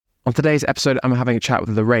On today's episode, I'm having a chat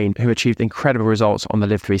with Loraine, who achieved incredible results on the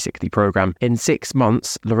Live 360 program. In 6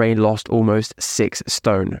 months, Loraine lost almost 6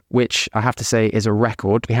 stone, which I have to say is a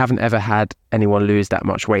record. We haven't ever had anyone lose that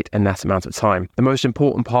much weight in that amount of time. The most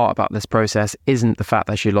important part about this process isn't the fact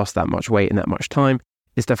that she lost that much weight in that much time.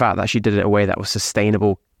 It's the fact that she did it in a way that was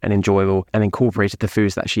sustainable and enjoyable and incorporated the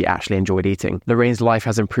foods that she actually enjoyed eating. Loraine's life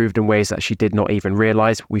has improved in ways that she did not even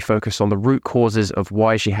realize. We focused on the root causes of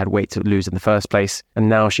why she had weight to lose in the first place, and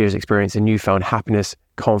now she is experiencing newfound happiness,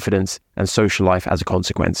 confidence, and social life as a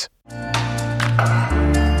consequence.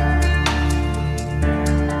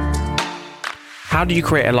 How do you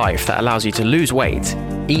create a life that allows you to lose weight,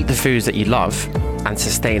 eat the foods that you love, and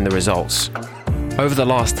sustain the results? Over the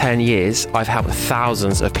last 10 years, I've helped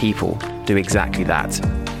thousands of people do exactly that.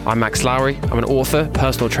 I'm Max Lowry. I'm an author,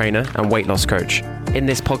 personal trainer, and weight loss coach. In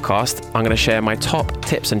this podcast, I'm going to share my top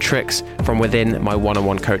tips and tricks from within my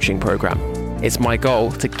one-on-one coaching program. It's my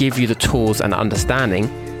goal to give you the tools and understanding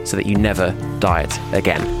so that you never diet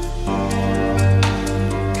again.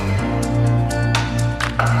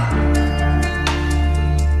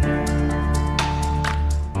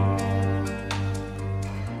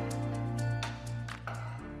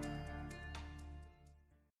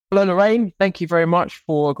 Hello, Loraine. Thank you very much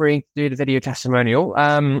for agreeing to do the video testimonial.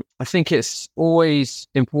 I think it's always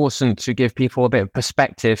important to give people a bit of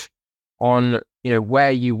perspective on,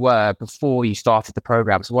 where you were before you started the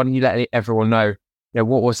program. So why don't you let everyone know,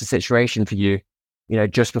 what was the situation for you,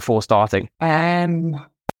 just before starting?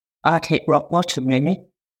 I'd hit rock bottom, really.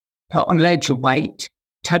 Put on loads of weight,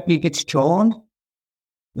 totally withdrawn,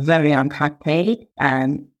 very unhappy,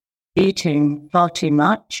 and eating far too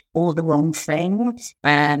much, all the wrong things,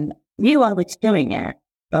 and knew I was doing it,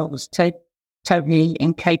 but was totally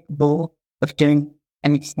incapable of doing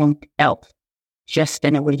anything else, just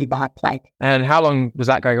in a really bad place. And how long was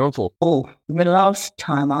that going on for? Oh, the last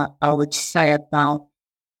time I would say about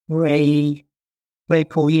 3,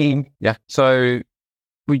 4 years. Yeah. So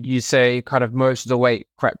would you say kind of most of the weight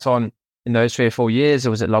crept on in those 3 or 4 years,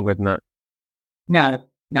 or was it longer than that?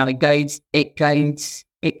 No, it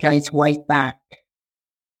goes way back.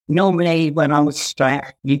 Normally, when I was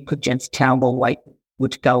stressed, you could just tell what weight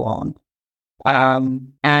would go on.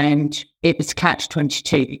 And it was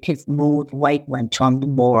catch-22 because the more the weight went on, the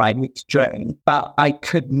more I withdrew. But I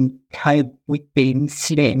couldn't cope with being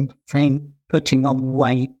slim, saying putting on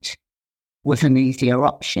weight was an easier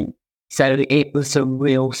option. So it was a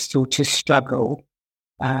real sort of struggle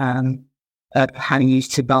of how you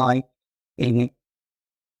survive in it.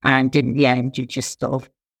 And in the end, you just sort of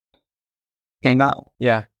came up.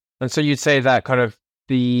 Yeah. And so you'd say that kind of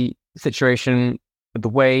the situation, the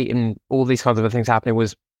weight and all these kinds of things happening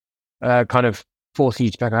was kind of forcing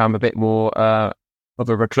you to become a bit more of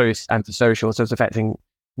a recluse, antisocial. So it's affecting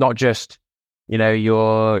not just,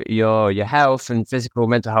 your health and physical,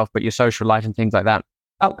 mental health, but your social life and things like that.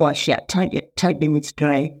 Oh gosh, yeah, totally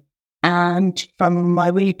withdrew. And from my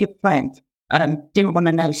really good friend, didn't want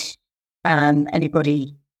to know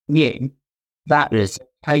anybody knew that was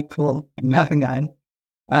total no,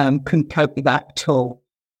 couldn't cope with that at all.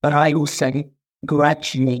 But I also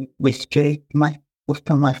gradually withdrew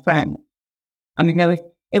from my friend. I mean,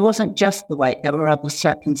 it wasn't just the weight; there were other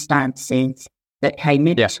circumstances that came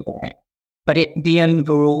into it. But the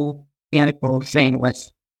overall thing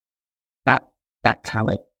was that's how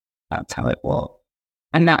it was,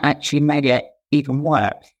 and that actually made it even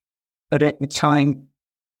worse. But at the time,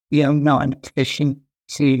 not in a position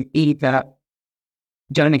to either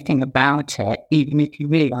do anything about it, even if you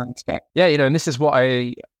realised it. Yeah, and this is what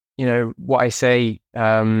I say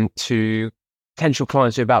to potential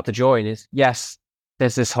clients who are about to join is, yes,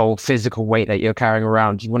 there's this whole physical weight that you're carrying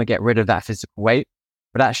around. You want to get rid of that physical weight.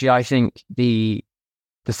 But actually, I think the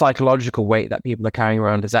psychological weight that people are carrying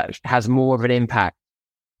around has more of an impact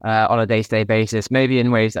on a day-to-day basis, maybe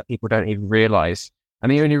in ways that people don't even realise.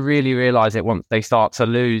 And they only really realise it once they start to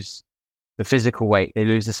lose the physical weight, they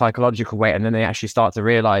lose the psychological weight, and then they actually start to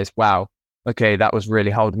realise, wow, okay, that was really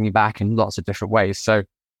holding me back in lots of different ways. So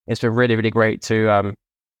it's been really, really great to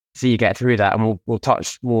see you get through that, and we'll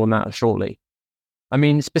touch more on that shortly. I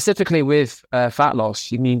mean, specifically with fat loss,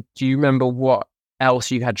 do you remember what else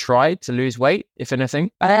you had tried to lose weight, if anything?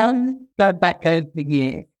 Go back over the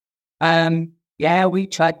years. We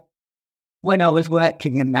tried when I was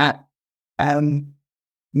working in that.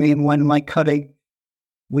 Me and one of my colleagues,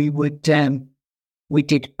 we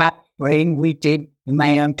did back spring, we did the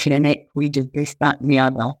Mayo Clinic, we did this, that, and the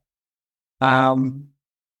other.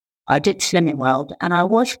 I did Slimming World, and I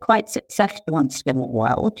was quite successful on Slimming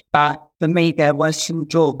World, but for me, there was some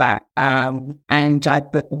drawback, and I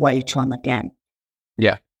put the weight on again.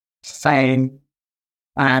 Yeah. So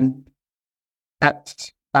And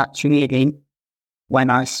that's really when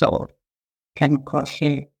I sort of came across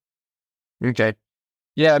you. Okay.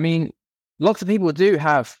 Yeah, I mean, lots of people do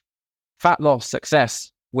have fat loss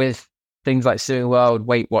success with things like Sewing World,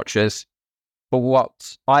 Weight Watchers. But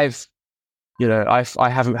what I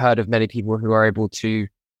haven't heard of many people who are able to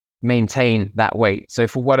maintain that weight. So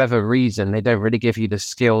for whatever reason, they don't really give you the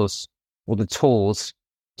skills or the tools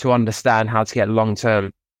to understand how to get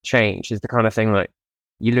long-term change. Is the kind of thing like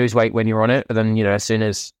you lose weight when you're on it, but then, as soon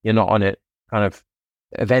as you're not on it, kind of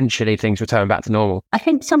eventually things return back to normal. I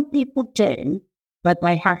think some people do, but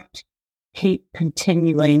they have to keep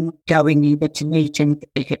continuing going either to meetings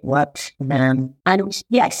if it works for them. And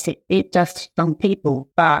yes, it does for some people,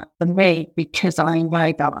 but for me, because I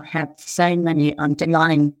know that I have so many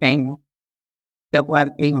underlying things that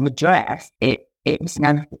weren't being addressed, it's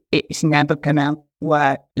never going to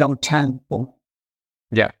work long term for me.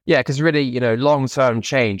 Yeah, because really, long-term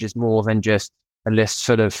change is more than just a list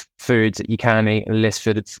full of foods that you can eat, a list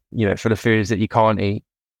full of foods that you can't eat,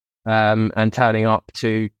 and turning up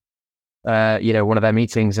to, one of their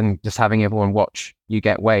meetings and just having everyone watch you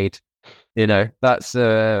get weighed. That's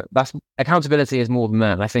accountability is more than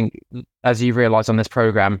that. And I think, as you realize on this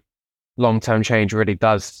program, long-term change really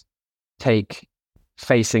does take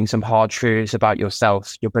facing some hard truths about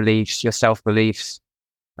yourself, your beliefs, your self-beliefs,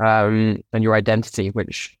 and your identity,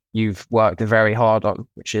 which you've worked very hard on,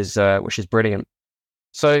 which is brilliant.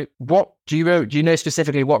 So what do you know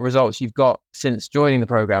specifically what results you've got since joining the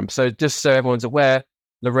program? So just so everyone's aware,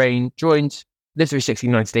 Loraine joined the 360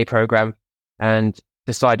 90-day program and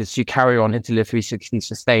decided to carry on into the 360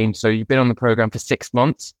 Sustain. So you've been on the program for 6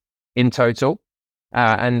 months in total.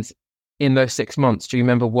 And in those 6 months, do you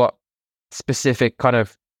remember what specific kind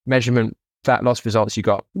of measurement fat loss results you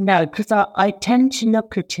got? No, because I tend to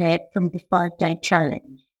look at it from the 5-day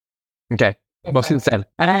challenge. Okay. What's it then?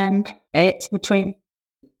 And it's between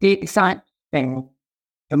the exact thing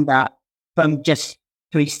from just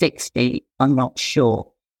 360, I'm not sure.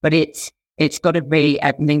 But it's got to be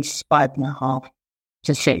at least 5.5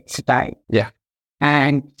 to 6 a day. Yeah.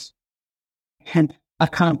 And I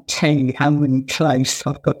can't tell you how many clothes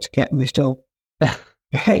I've got to get rid of.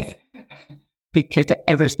 Because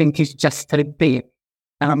everything is just so big.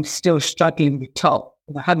 And I'm still struggling with top.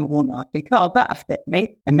 If I haven't worn it, I think, that'll fit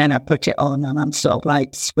me. And then I put it on and I'm sort of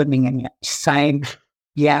like swimming in it. Saying,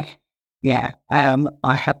 yeah.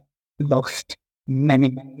 I have lost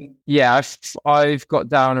many. Yeah, I've got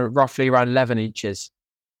down at roughly around 11 inches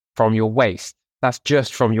from your waist. That's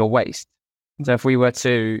just from your waist. So if we were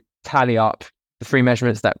to tally up the 3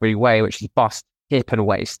 measurements that we weigh, which is bust, hip and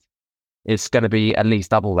waist, it's going to be at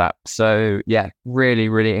least double that. So yeah, really,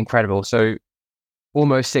 really incredible. So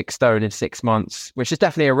almost 6 stone in 6 months, which is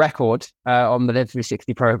definitely a record on the Live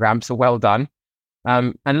 360 program. So well done.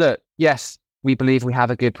 And look, yes, we believe we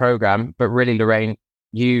have a good program, but really, Loraine,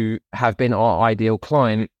 you have been our ideal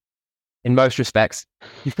client in most respects.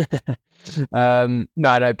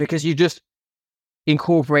 No, because you just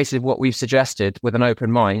incorporated what we've suggested with an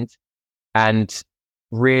open mind and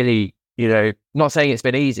really, not saying it's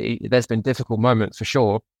been easy. There's been difficult moments for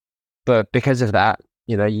sure, but because of that,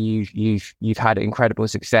 you've had incredible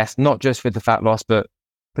success, not just with the fat loss, but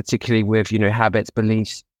particularly with, habits,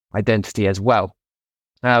 beliefs, identity as well.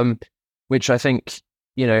 Which I think,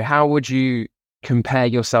 how would you compare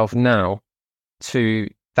yourself now to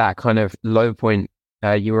that kind of low point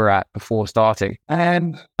you were at before starting?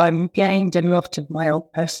 I've gained a lot of my own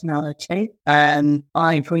personality.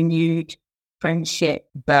 I've renewed friendship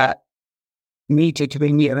that needed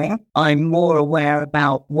renewing. I'm more aware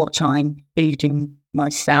about what I'm feeding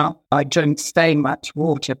myself. I don't stay much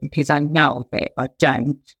water because I know that I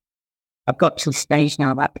don't. I've got to a stage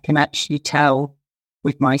now that I can actually tell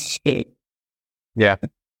with my skin. Yeah.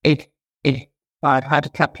 If I've had a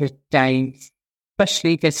couple of days,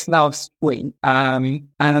 especially this last week, and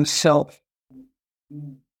I'm sort of,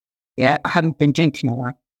 I haven't been drinking a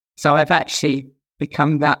lot. So I've actually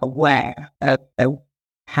become that aware of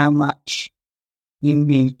how much you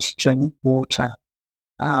need to drink water.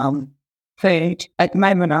 Food, at the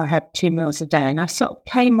moment I have 2 meals a day, and I sort of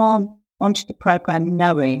came onto the program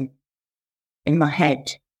knowing in my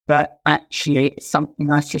head but actually it's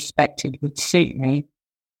something I suspected would suit me.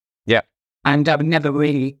 Yeah. And I've never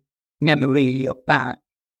really looked back.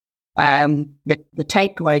 The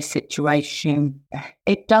takeaway situation,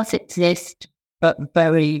 it does exist, but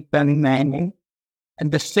very, very rarely.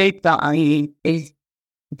 And the food that I eat is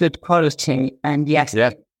good quality. And yes,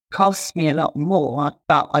 It costs me a lot more,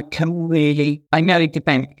 but I know the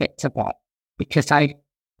benefits of that because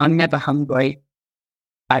I'm never hungry.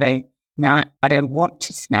 I don't want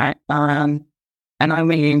to snack. and I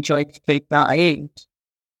really enjoy the food that I eat.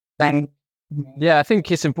 Then, Yeah, I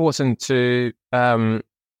think it's important to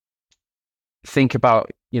think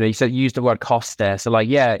about, you said use the word cost there. So like,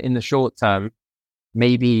 yeah, in the short term,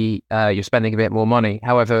 maybe you're spending a bit more money.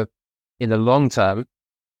 However, in the long term,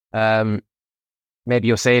 maybe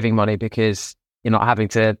you're saving money because you're not having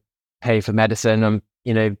to pay for medicine,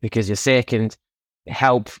 because you're sick, and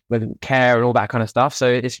help with care and all that kind of stuff. So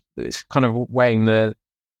it's kind of weighing the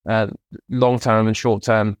long term and short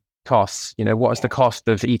term costs. What is the cost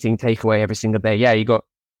of eating takeaway every single day? Yeah,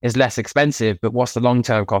 it's less expensive, but what's the long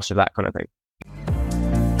term cost of that kind of thing?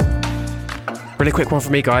 Really quick one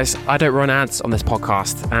for me, guys. I don't run ads on this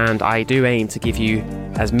podcast, and I do aim to give you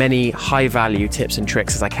as many high-value tips and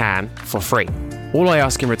tricks as I can for free. All I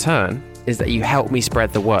ask in return is that you help me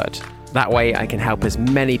spread the word. That way I can help as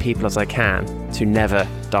many people as I can to never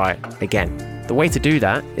die again. The way to do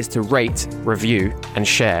that is to rate, review, and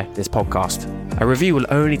share this podcast. A review will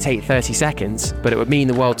only take 30 seconds, but it would mean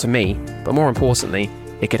the world to me. But more importantly,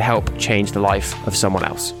 it could help change the life of someone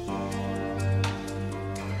else.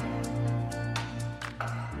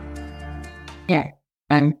 yeah,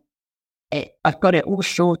 and I've got it all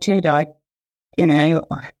sorted. I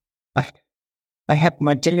have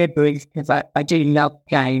my deliveries because I do love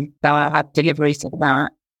game. So I have deliveries of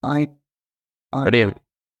that. I Brilliant.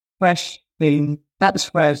 Fresh food.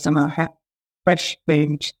 That's where I have fresh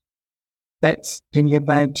food that's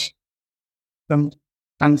delivered from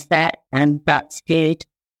sunset, and that's good.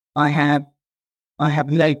 I have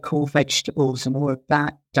local vegetables and all of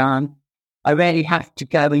that done. I rarely have to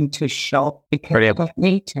go into a shop because Brilliant. I don't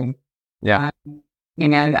need to. Yeah.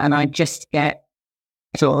 And I just get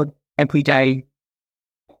sort of every day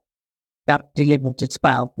that delivered as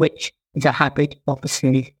well, which is a habit,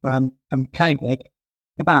 obviously, from COVID.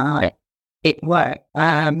 But it worked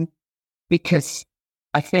because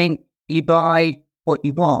I think you buy what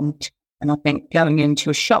you want, and I think going into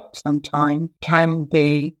a shop sometimes can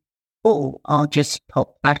be, oh, I'll just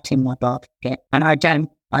pop that in my basket, and I don't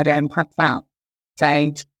have that.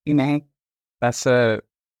 So That's a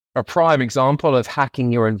prime example of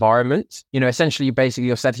hacking your environment. Essentially,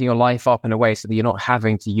 you're setting your life up in a way so that you're not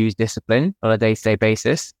having to use discipline on a day-to-day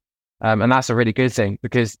basis. And that's a really good thing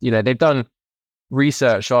because, they've done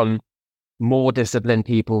research on more disciplined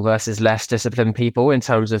people versus less disciplined people in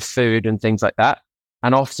terms of food and things like that.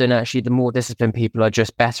 And often, actually, the more disciplined people are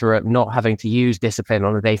just better at not having to use discipline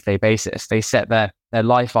on a day-to-day basis. They set their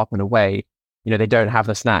life up in a way, they don't have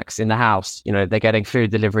the snacks in the house. They're getting food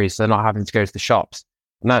deliveries, so they're not having to go to the shops.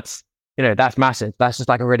 And that's massive. That's just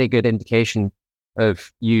like a really good indication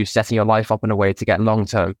of you setting your life up in a way to get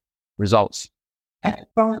long-term results.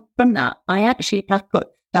 From that, I actually have got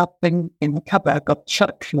stuff in the cupboard. I've got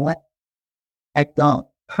chocolate, I've got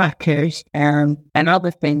crackers, and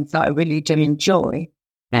other things that I really do enjoy.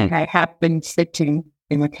 And I have been sitting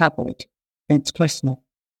in the cupboard since Christmas.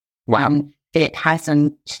 Wow. It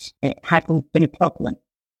hasn't been a problem.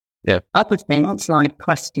 Yeah. Other things like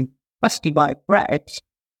crusty white bread,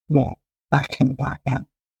 back and back out.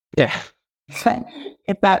 Yeah.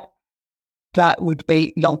 That would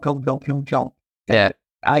be long. Yeah.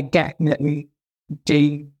 I definitely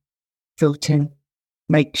do filter,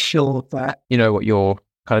 make sure that what your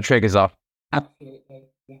kind of triggers are. absolutely.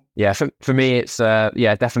 Yeah. For me, it's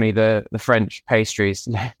definitely the French pastries.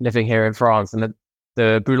 Living here in France, and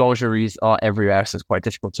the boulangeries are everywhere, so it's quite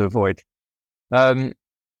difficult to avoid. And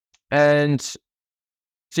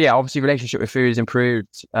so obviously relationship with food is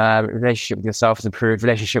improved, relationship with yourself is improved,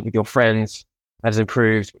 relationship with your friends has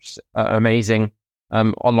improved, which is amazing,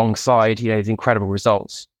 alongside, these incredible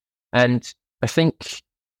results. And I think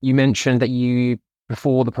you mentioned that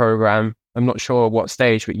before the program, I'm not sure what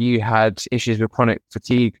stage, but you had issues with chronic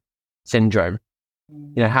fatigue syndrome.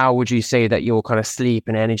 How would you say that your kind of sleep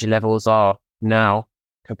and energy levels are now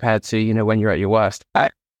compared to, when you're at your worst? I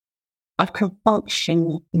can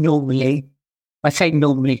function normally. I say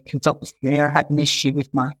normally because obviously I had an issue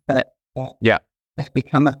with my foot. Yeah. That's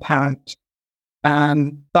become apparent.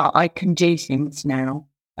 But I can do things now.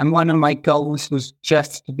 And one of my goals was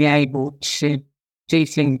just to be able to do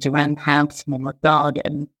things around the house and in my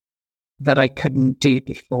garden that I couldn't do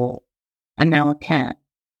before. And now I can.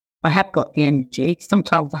 I have got the energy.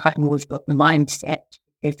 Sometimes I haven't always got the mindset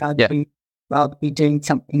because I'd rather be doing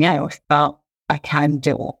something else, but I can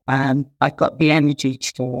do it. I've got the energy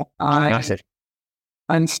to do it.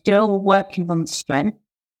 I'm still working on strength,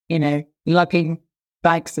 lugging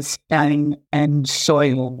bags of stone and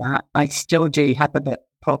soil and that. I still do have a bit of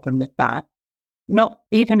a problem with that. Not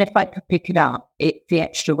even if I could pick it up, it's the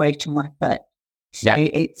extra weight on my foot. So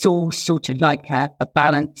it's all sort of like a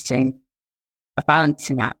balancing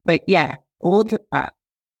act. But all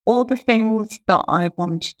the things that I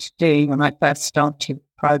wanted to do when I first started the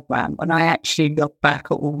program, when I actually look back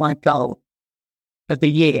at all my goals for the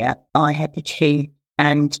year, I had achieved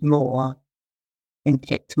and more in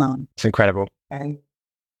 6 months. It's incredible.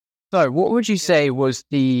 So what would you say was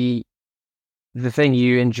the thing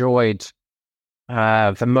you enjoyed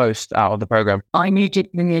the most out of the program? I needed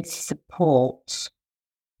the support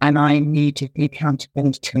and I needed the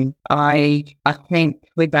accountability. I think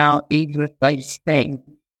without either of those things,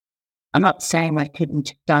 I'm not saying I couldn't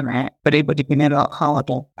have done it, but it would have been a lot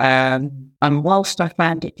harder. And whilst I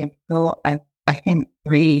found it difficult, I think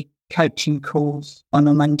 3 coaching calls on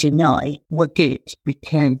a Monday night were good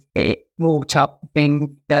because it brought up things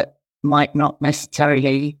that might not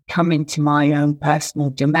necessarily come into my own personal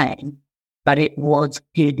domain, but it was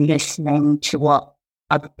good listening to what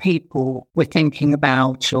other people were thinking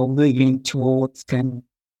about or moving towards and,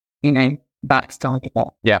 that side of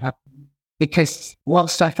it. Yeah. Because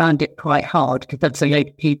whilst I found it quite hard, because there's a lot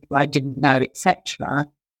of people I didn't know, etc.,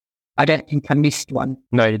 I don't think I missed one.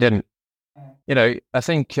 No, you didn't. I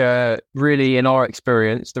think really in our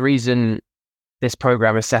experience, the reason this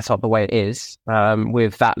program is set up the way it is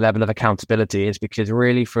with that level of accountability is because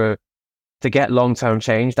really to get long-term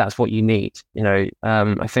change, that's what you need.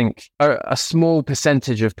 I think a small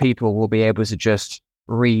percentage of people will be able to just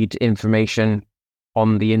read information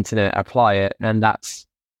on the internet, apply it, and that's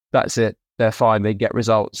it. They're fine. They get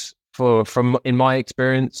results. From in my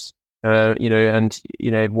experience, and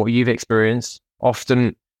what you've experienced,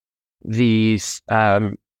 often these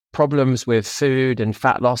problems with food and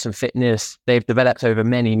fat loss and fitness, they've developed over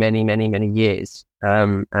many, many, many, many years,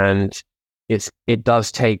 and it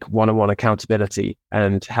does take one-on-one accountability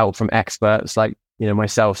and help from experts like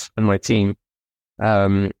myself and my team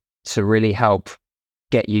to really help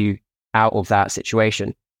get you out of that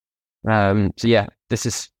situation.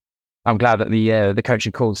 I'm glad that the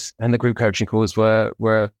coaching calls and the group coaching calls were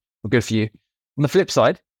good for you. On the flip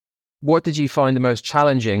side, what did you find the most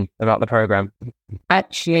challenging about the program?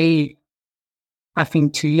 Actually, having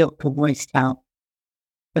to look the voice out,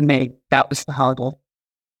 for me, that was the hard one.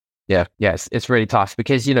 Yeah, it's really tough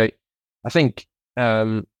because, I think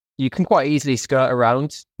you can quite easily skirt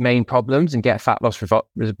around main problems and get fat loss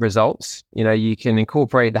results. You can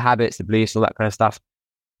incorporate the habits, the beliefs, all that kind of stuff.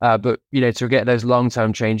 But, to get those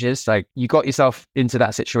long-term changes, like you got yourself into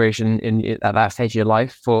that situation at that stage of your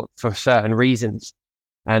life for certain reasons.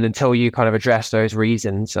 And until you kind of address those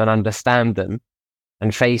reasons and understand them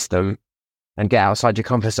and face them and get outside your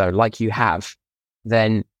comfort zone like you have,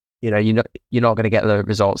 then, you're not going to get the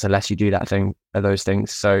results unless you do those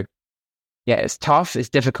things. So yeah, it's tough. It's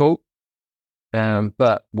difficult,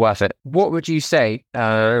 but worth it. What would you say?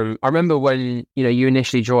 I remember when, you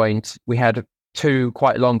initially joined, we had 2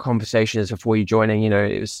 quite long conversations before you joining.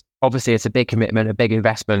 It was obviously it's a big commitment, a big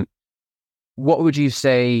investment. What would you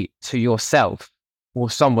say to yourself or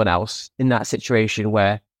someone else in that situation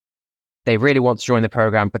where they really want to join the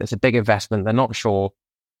program, but it's a big investment, they're not sure?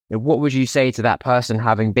 What would you say to that person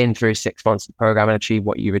having been through 6 months of the program and achieved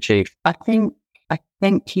what you've achieved? I think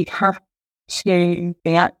you have to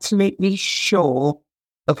be absolutely sure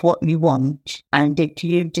of what you want. And if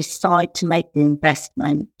you decide to make the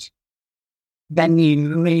investment, then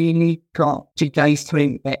you really got to go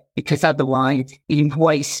through it, because otherwise you've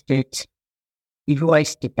wasted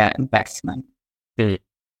that investment. Mm.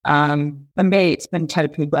 For me, it's been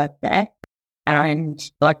totally worth it.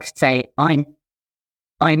 And like I say,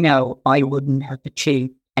 I know I wouldn't have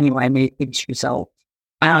achieved anywhere near these results.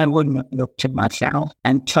 And I wouldn't have looked at myself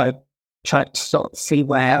and tried to sort of see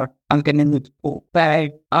where I'm going to move forward.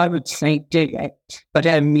 So I would say do it, but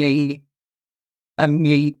only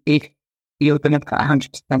if you're going to put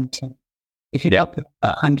 100% in. If you don't put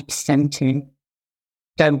 100% in,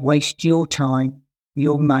 don't waste your time,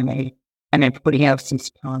 your money, and everybody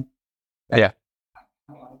else's time. Yeah.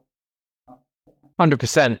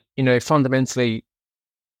 100%. Fundamentally,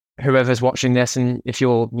 whoever's watching this, and if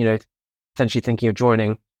you're, potentially thinking of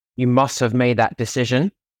joining, you must have made that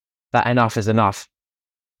decision that enough is enough.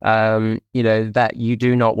 That you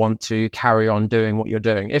do not want to carry on doing what you're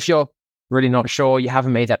doing. If you're really not sure, you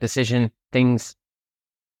haven't made that decision, things,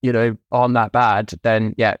 aren't that bad,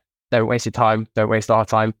 then don't waste your time, don't waste our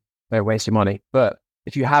time, don't waste your money. But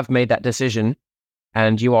if you have made that decision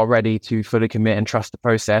and you are ready to fully commit and trust the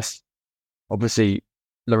process, obviously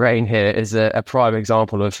Loraine here is a prime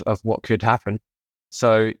example of what could happen.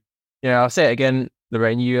 So, I'll say it again,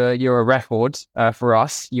 Loraine, you're a record for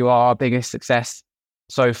us. You are our biggest success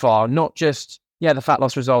so far. Not just, the fat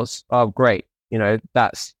loss results are great.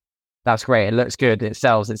 That's great. It looks good. It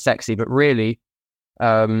sells. It's sexy. But really,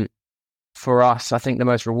 for us, I think the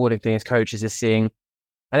most rewarding thing as coaches is seeing,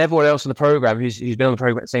 and everyone else on the program who's been on the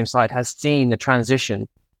program at the same side has seen the transition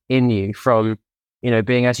in you from,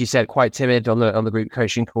 being, as you said, quite timid on the group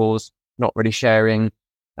coaching calls, not really sharing,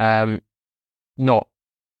 not,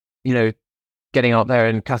 getting out there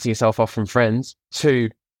and cutting yourself off from friends, to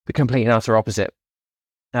the complete and utter opposite.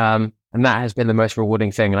 And that has been the most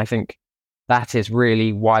rewarding thing. And I think that is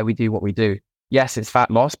really why we do what we do. Yes, it's fat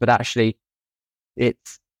loss, but actually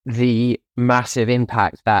it's the massive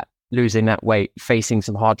impact that losing that weight, facing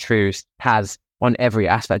some hard truths, has on every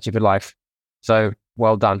aspect of your life. So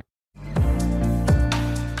well done.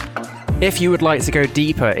 If you would like to go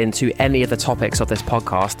deeper into any of the topics of this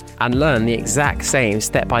podcast and learn the exact same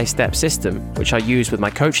step-by-step system which I use with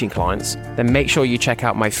my coaching clients, then make sure you check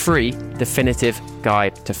out my free definitive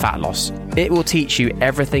guide to fat loss. It will teach you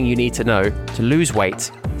everything you need to know to lose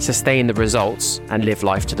weight, sustain the results, and live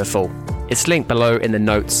life to the full. It's linked below in the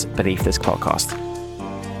notes beneath this podcast.